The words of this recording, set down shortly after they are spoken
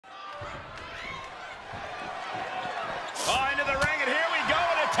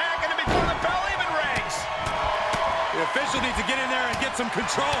needs to get in there and get some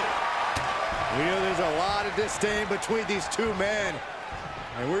control. You know, there's a lot of disdain between these two men.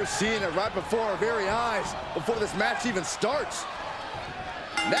 And we're seeing it right before our very eyes, before this match even starts.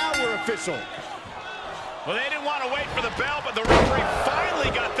 Now we're official. Well, they didn't want to wait for the bell, but the referee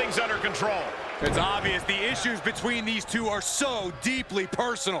finally got things under control. It's obvious the issues between these two are so deeply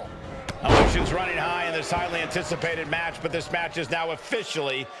personal. Emotions running high in this highly anticipated match, but this match is now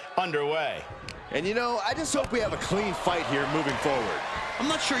officially underway. And you know, I just hope we have a clean fight here moving forward. I'm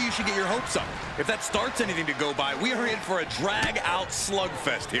not sure you should get your hopes up. If that starts anything to go by, we are in for a drag-out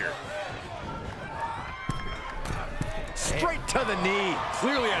slugfest here. Straight to the knee.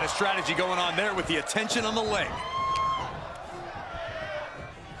 Clearly had a strategy going on there with the attention on the leg.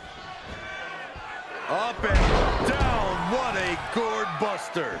 Up and down. What a gourd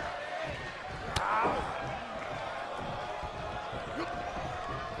buster.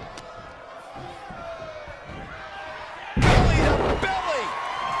 Belly to belly.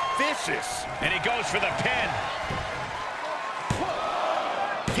 Vicious. And he goes for the pin.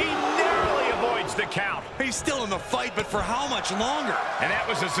 He narrowly avoids the count. He's still in the fight, but for how much longer? And that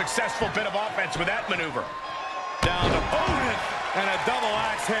was a successful bit of offense with that maneuver. Down to opponent and a double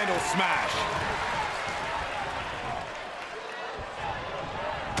axe handle smash.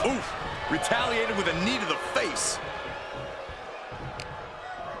 Oof, retaliated with a knee to the face.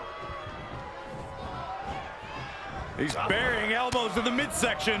 He's burying elbows to the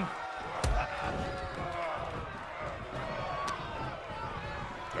midsection.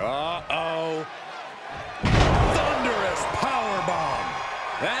 Uh-oh. Thunderous powerbomb.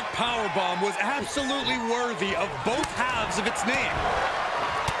 That powerbomb was absolutely worthy of both halves of its name.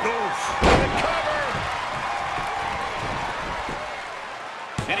 Oof. The cover.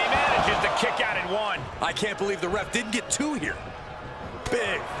 And he manages to kick out in one. I can't believe the ref didn't get two here.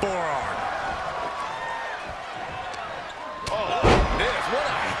 Big forearm. Oh, this, what a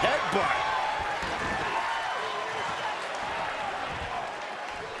headbutt.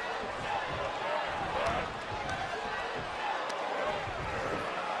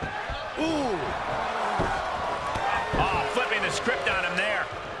 Ooh. Oh, flipping the script on him there.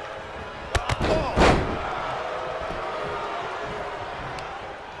 Oh.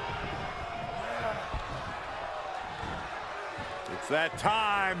 It's that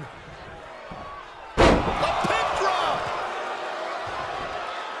time. A pin drop.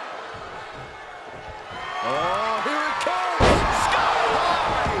 Oh, here it comes. Sky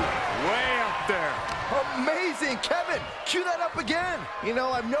high. Way up there. Amazing. Kevin, cue that up again. You know,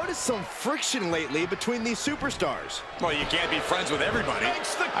 I've noticed some friction lately between these superstars. Well, you can't be friends with everybody.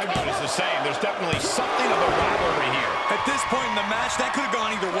 I've noticed the same. There's definitely something of a rivalry here. At this point in the match, that could have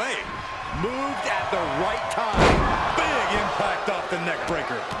gone either way. Moved at the right time. Big impact off the neck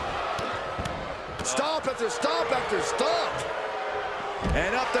breaker. Stop after stop after stop.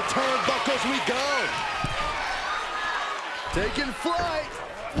 And up the turnbuckles we go. Taking flight.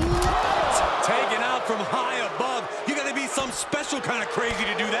 What? Taken out from high above. You gotta be some special kind of crazy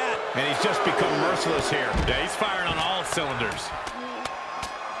to do that. And he's just become merciless here. Yeah, he's firing on all cylinders.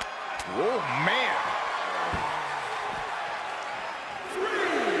 Oh, man.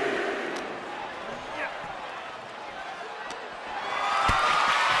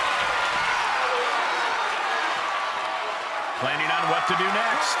 Planning on what to do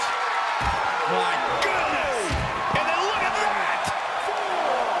next. My goodness! And then look at that!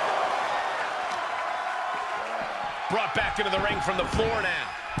 Brought back into the ring from the floor now.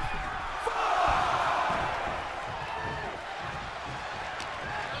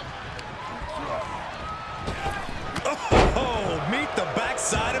 Oh, meet the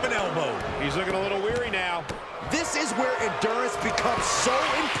backside of an elbow. He's looking a little weary now. This is where endurance becomes so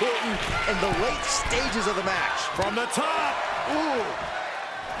important in the late stages of the match. From the top. Ooh.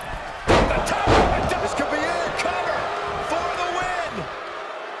 The top. This could be it. Cover for the win.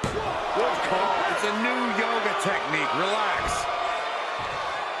 Good call. It's a new yoga technique. Relax.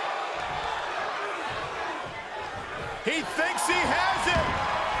 He thinks he has it.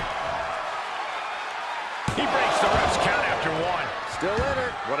 He breaks the ref's count after one. Still in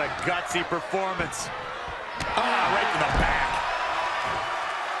it. What a gutsy performance. Ah, right to the back.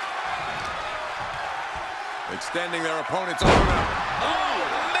 Extending their opponent's arm out. Oh,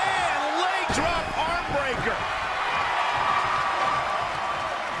 man! Leg drop arm breaker.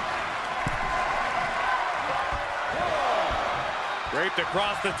 Draped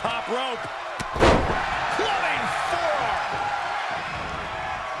across the top rope. Clubbing forearm.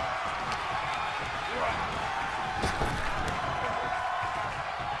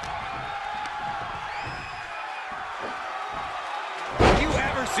 Have you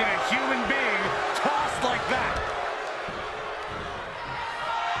ever seen a human being tossed like that?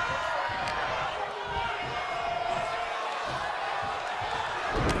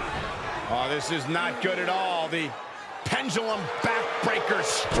 Oh, this is not good at all. The pendulum backbreaker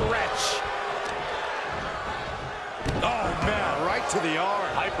stretch. Oh, man. Right to the arm.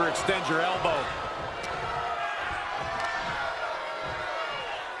 Hyperextend your elbow.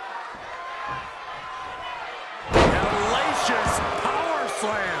 Hellacious power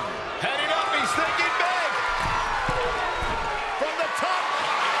slam. Heading up, he's thinking big. From the top.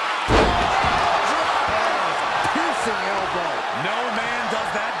 Piercing elbow. No man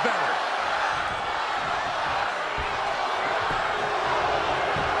does that better.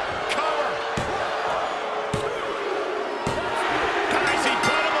 Cover. Guys, he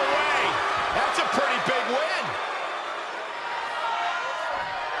put him away. That's a pretty big win.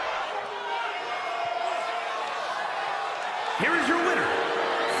 Here is your winner,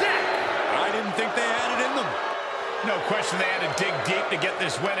 Zach. I didn't think they had it in them. No question they had to dig deep to get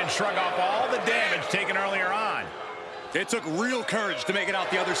this win and shrug off all the damage taken earlier on. It took real courage to make it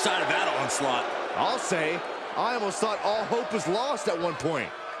out the other side of that onslaught. I'll say, I almost thought all hope was lost at one point.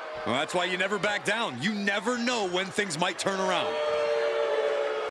 Well, that's why you never back down. You never know when things might turn around.